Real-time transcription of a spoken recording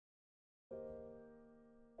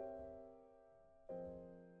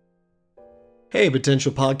Hey,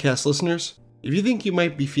 potential podcast listeners. If you think you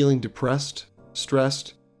might be feeling depressed,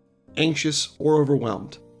 stressed, anxious, or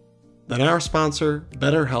overwhelmed, then our sponsor,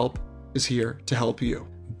 BetterHelp, is here to help you.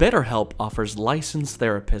 BetterHelp offers licensed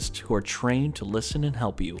therapists who are trained to listen and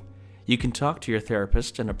help you. You can talk to your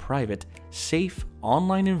therapist in a private, safe,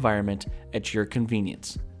 online environment at your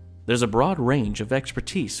convenience. There's a broad range of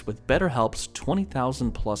expertise with BetterHelp's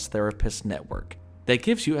 20,000 plus therapist network that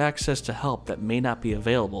gives you access to help that may not be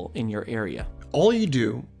available in your area. All you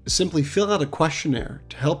do is simply fill out a questionnaire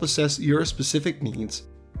to help assess your specific needs,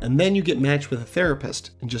 and then you get matched with a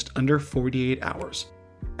therapist in just under 48 hours.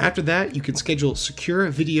 After that, you can schedule secure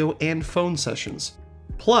video and phone sessions.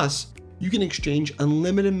 Plus, you can exchange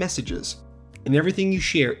unlimited messages, and everything you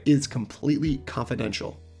share is completely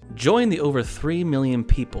confidential. Join the over 3 million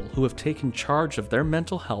people who have taken charge of their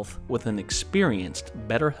mental health with an experienced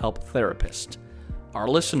BetterHelp therapist. Our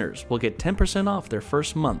listeners will get 10% off their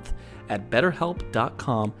first month at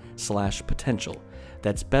betterhelp.com/potential.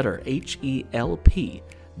 That's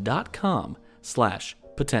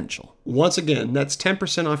betterhelp.com/potential. Once again, that's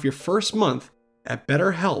 10% off your first month at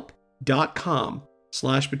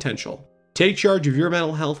betterhelp.com/potential. Take charge of your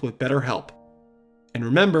mental health with BetterHelp. And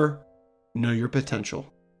remember, know your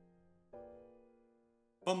potential.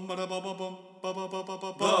 Potential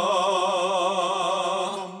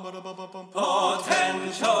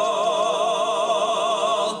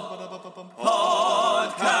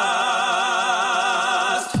Podcast.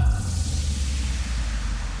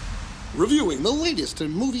 Reviewing the latest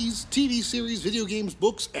in movies, TV series, video games,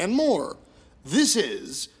 books, and more. This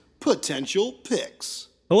is Potential Picks.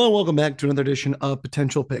 Hello and welcome back to another edition of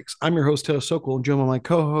Potential Picks. I'm your host, Taylor Sokol, and joined by my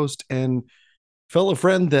co-host and fellow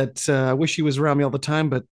friend that I wish he was around me all the time,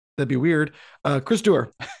 but that'd be weird, Chris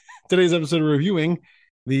Dewar. Today's episode, we're reviewing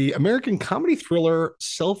the American comedy thriller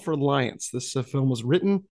Self-Reliance. This film was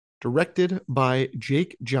written, directed by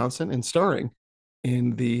Jake Johnson, and starring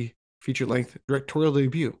in the feature-length directorial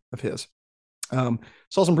debut of his. Saw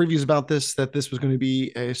some previews about this, that this was going to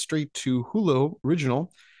be a straight-to Hulu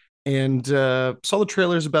original, and saw the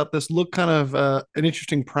trailers about this. Looked kind of an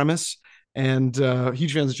interesting premise, and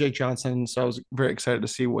huge fans of Jake Johnson, so I was very excited to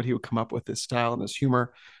see what he would come up with, his style and his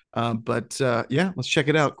humor. But let's check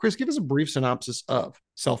it out. Chris, give us a brief synopsis of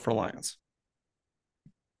Self-Reliance.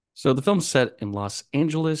 So the film's set in Los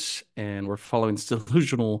Angeles, and we're following this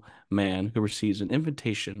delusional man who receives an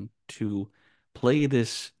invitation to play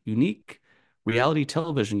this unique reality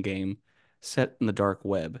television game set in the dark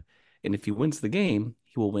web. And if he wins the game,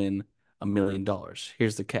 he will win $1 million.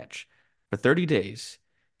 Here's the catch. For 30 days,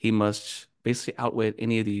 he must basically outwit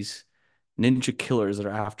any of these ninja killers that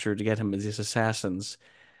are after to get him as these assassins.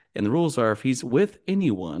 And the rules are if he's with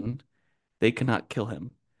anyone, they cannot kill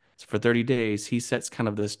him. So for 30 days, he sets kind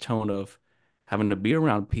of this tone of having to be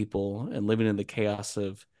around people and living in the chaos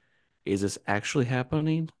of, is this actually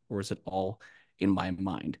happening or is it all in my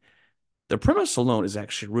mind? The premise alone is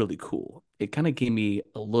actually really cool. It kind of gave me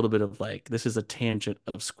a little bit of like, this is a tangent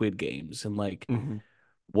of Squid Games and like,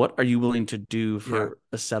 what are you willing to do for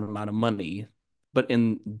a set amount of money? But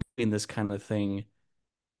in this kind of thing,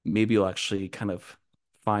 maybe you'll actually kind of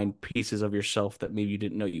find pieces of yourself that maybe you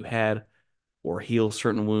didn't know you had, or heal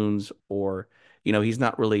certain wounds, or, you know, he's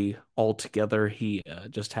not really all together. He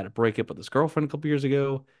just had a breakup with his girlfriend a couple years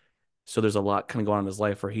ago. So there's a lot kind of going on in his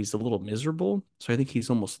life where he's a little miserable. So I think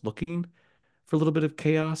he's almost looking for a little bit of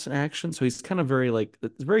chaos and action. So he's kind of very like,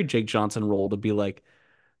 it's a very Jake Johnson role to be like,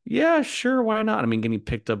 yeah, sure, why not? I mean, getting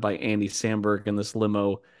picked up by Andy Samberg in this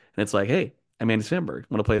limo, and it's like, hey, I'm Andy Samberg.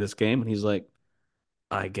 Want to play this game? And he's like,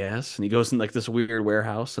 I guess. And he goes in like this weird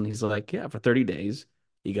warehouse, and he's like, yeah, for 30 days,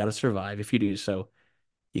 you got to survive. If you do so,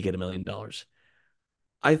 you get $1 million.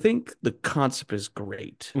 I think the concept is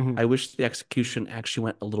great. I wish the execution actually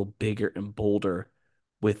went a little bigger and bolder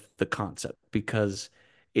with the concept, because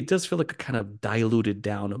it does feel like a kind of diluted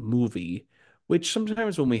down movie, which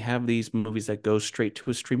sometimes when we have these movies that go straight to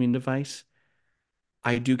a streaming device,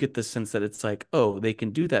 I do get the sense that it's like, oh, they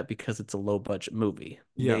can do that because it's a low budget movie.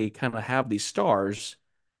 Yeah. They kind of have these stars,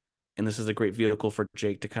 and this is a great vehicle for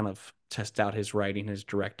Jake to kind of test out his writing, his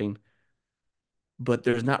directing. But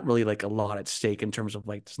there's not really like a lot at stake in terms of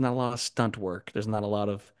like, there's not a lot of stunt work. There's not a lot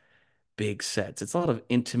of big sets. It's a lot of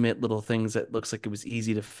intimate little things that looks like it was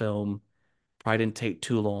easy to film. Probably didn't take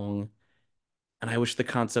too long. And I wish the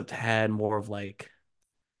concept had more of like,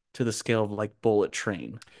 to the scale of like Bullet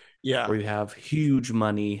Train, Yeah. where you have huge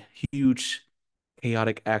money, huge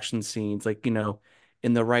chaotic action scenes. Like, you know,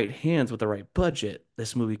 in the right hands with the right budget,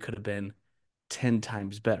 this movie could have been 10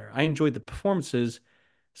 times better. I enjoyed the performances,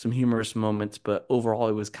 some humorous moments, but overall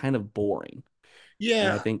it was kind of boring. And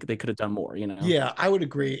I Yeah, think they could have done more, yeah, I would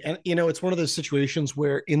agree. And it's one of those situations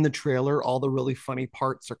where in the trailer, all the really funny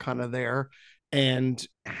parts are kind of there, and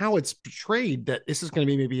how it's portrayed that this is going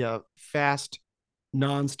to be maybe a fast,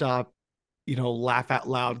 nonstop, laugh out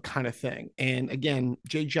loud kind of thing. And again,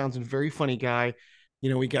 Jake Johnson, very funny guy.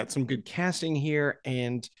 We got some good casting here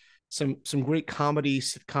and some great comedy,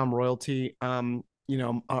 sitcom royalty.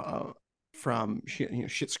 From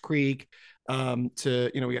Schitt's Creek,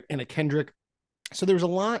 to we got Anna Kendrick, so there's a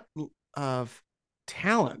lot of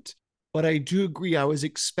talent, but I do agree. I was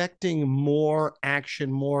expecting more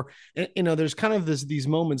action, more. And, there's kind of these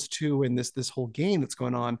moments too in this whole game that's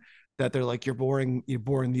going on that they're like, you're boring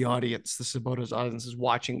the audience. The Sabota's audience is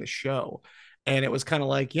watching the show, and it was kind of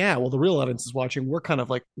like, yeah, well, the real audience is watching. We're kind of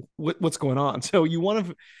like, what's going on? So you want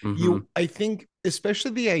to, Hmm. I think,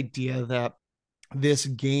 especially the idea that this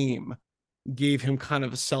game gave him kind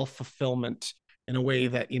of a self-fulfillment in a way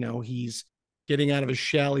that he's getting out of his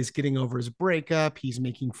shell, he's getting over his breakup, he's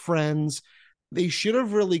making friends. They should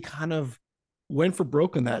have really kind of went for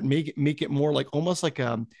broke on that and make it more like almost like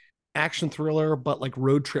a action thriller but like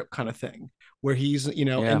road trip kind of thing, where he's and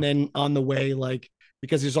Yeah. then on the way, like,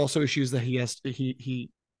 because there's also issues that he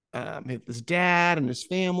with his dad and his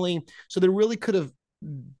family, so they really could have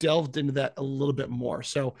delved into that a little bit more.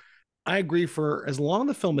 So I agree, for as long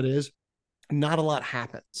the film it is, not a lot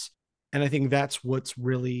happens. And I think that's what's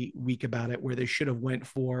really weak about it, where they should have went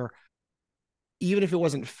for, even if it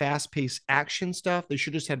wasn't fast-paced action stuff, they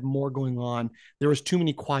should have just had more going on. There was too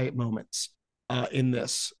many quiet moments in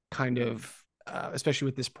this kind of, especially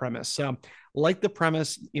with this premise. So, like the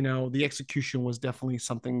premise, the execution was definitely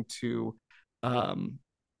something to um,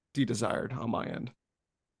 be desired on my end.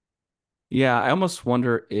 Yeah, I almost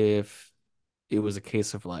wonder if it was a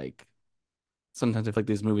case of like sometimes I feel like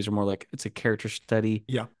these movies are more like it's a character study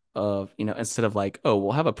Yeah, of, instead of like, oh,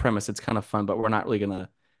 we'll have a premise, it's kind of fun, but we're not really gonna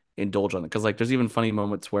indulge on it. Because like there's even funny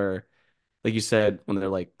moments where, like you said, when they're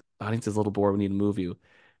like, the audience is a little bored, we need to move you.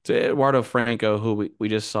 So Eduardo Franco, who we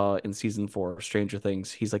just saw in season 4 of Stranger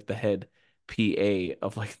Things, he's like the head PA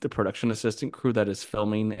of like the production assistant crew that is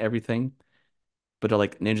filming everything, but they're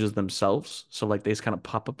like ninjas themselves. So like they just kind of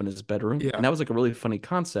pop up in his bedroom. yeah. And that was like a really funny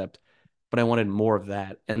concept, but I wanted more of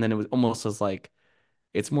that. And then it was almost as like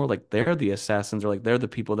it's more like they're the assassins, or like they're the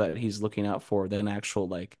people that he's looking out for than actual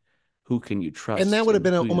like who can you And that trust would have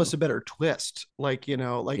and been who almost a better twist, like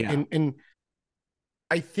yeah, and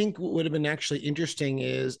I think what would have been actually interesting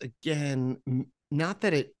is, again, not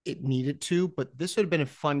that it needed to, but this would have been a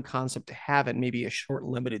fun concept to have in maybe a short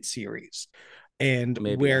limited series, and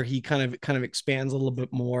maybe where yeah. he kind of expands a little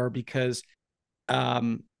bit more, because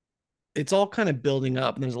um it's all kind of building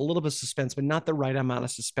up and there's a little bit of suspense, but not the right amount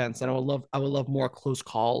of suspense. And I would love more close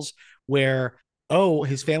calls where, oh,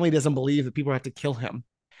 his family doesn't believe that people have to kill him,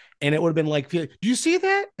 and it would have been like, do you see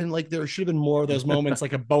that? And like, there should have been more of those moments,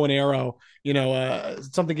 like a bow and arrow,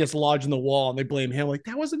 something gets lodged in the wall and they blame him, like,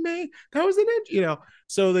 that wasn't me, that wasn't it.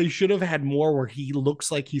 So they should have had more where he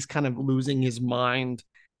looks like he's kind of losing his mind,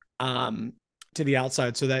 um to the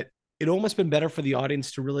outside, so that it almost been better for the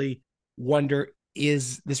audience to really wonder,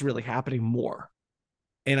 is this really happening more?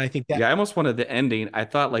 And I think that, Yeah, I almost wanted the ending. I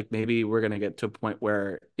thought like maybe we're gonna get to a point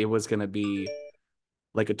where it was gonna be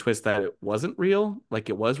like a twist that it wasn't real. Like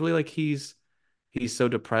it was really like he's so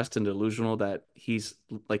depressed and delusional that he's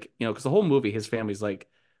like, because the whole movie, his family's like,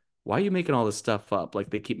 why are you making all this stuff up? Like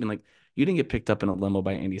they keep being like, you didn't get picked up in a limo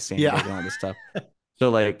by Andy yeah, Samberg and all this stuff. So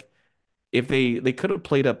like if they could have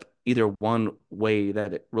played up either one way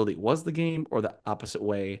that it really was the game or the opposite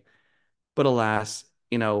way. But alas,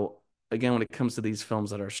 again, when it comes to these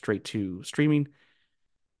films that are straight to streaming,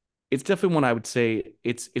 it's definitely one I would say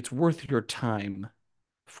it's worth your time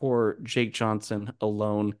for Jake Johnson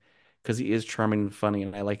alone, because he is charming and funny,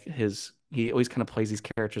 and I like he always kind of plays these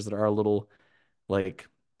characters that are a little like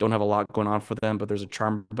don't have a lot going on for them, but there's a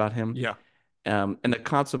charm about him. yeah, And the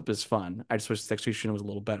concept is fun. I just wish the execution was a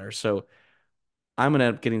little better. So I'm gonna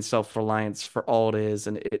end up getting Self-Reliance for all it is,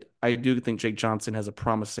 and I do think Jake Johnson has a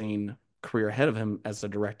promising career ahead of him as a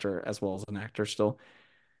director as well as an actor still.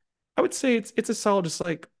 I would say it's a solid, just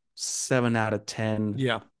like 7 out of 10.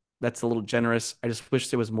 yeah. That's a little generous. I just wish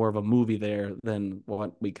there was more of a movie there than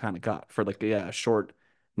what we kind of got for like, yeah, a short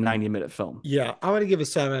 90-minute film. Yeah, I want to give a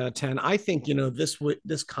 7 out of 10. I think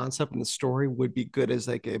this concept and the story would be good as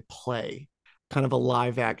like a play, kind of a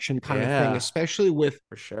live action kind of thing, Yeah, especially with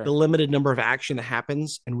for the sure. limited number of action that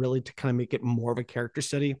happens, and really to kind of make it more of a character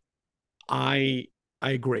study. I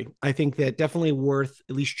I agree. I think that definitely worth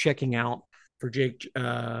at least checking out for Jake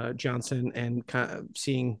Johnson, and kind of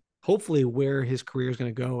seeing hopefully where his career is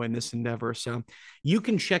going to go in this endeavor. So you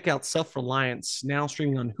can check out Self Reliance, now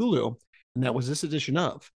streaming on Hulu. And that was this edition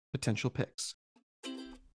of Potential Picks.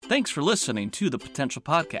 Thanks for listening to the Potential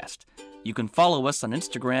Podcast. You can follow us on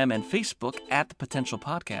Instagram and Facebook at The Potential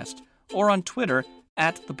Podcast or on Twitter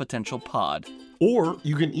at The Potential Pod. Or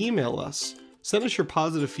you can email us. Send us your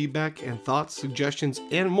positive feedback and thoughts, suggestions,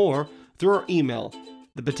 and more through our email,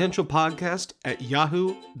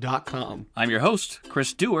 thepotentialpodcast@yahoo.com. I'm your host,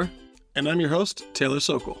 Chris Dewar. And I'm your host, Taylor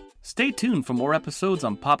Sokol. Stay tuned for more episodes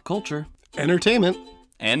on pop culture, Entertainment,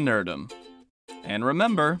 and nerdom. And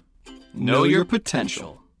remember, know your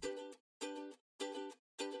potential.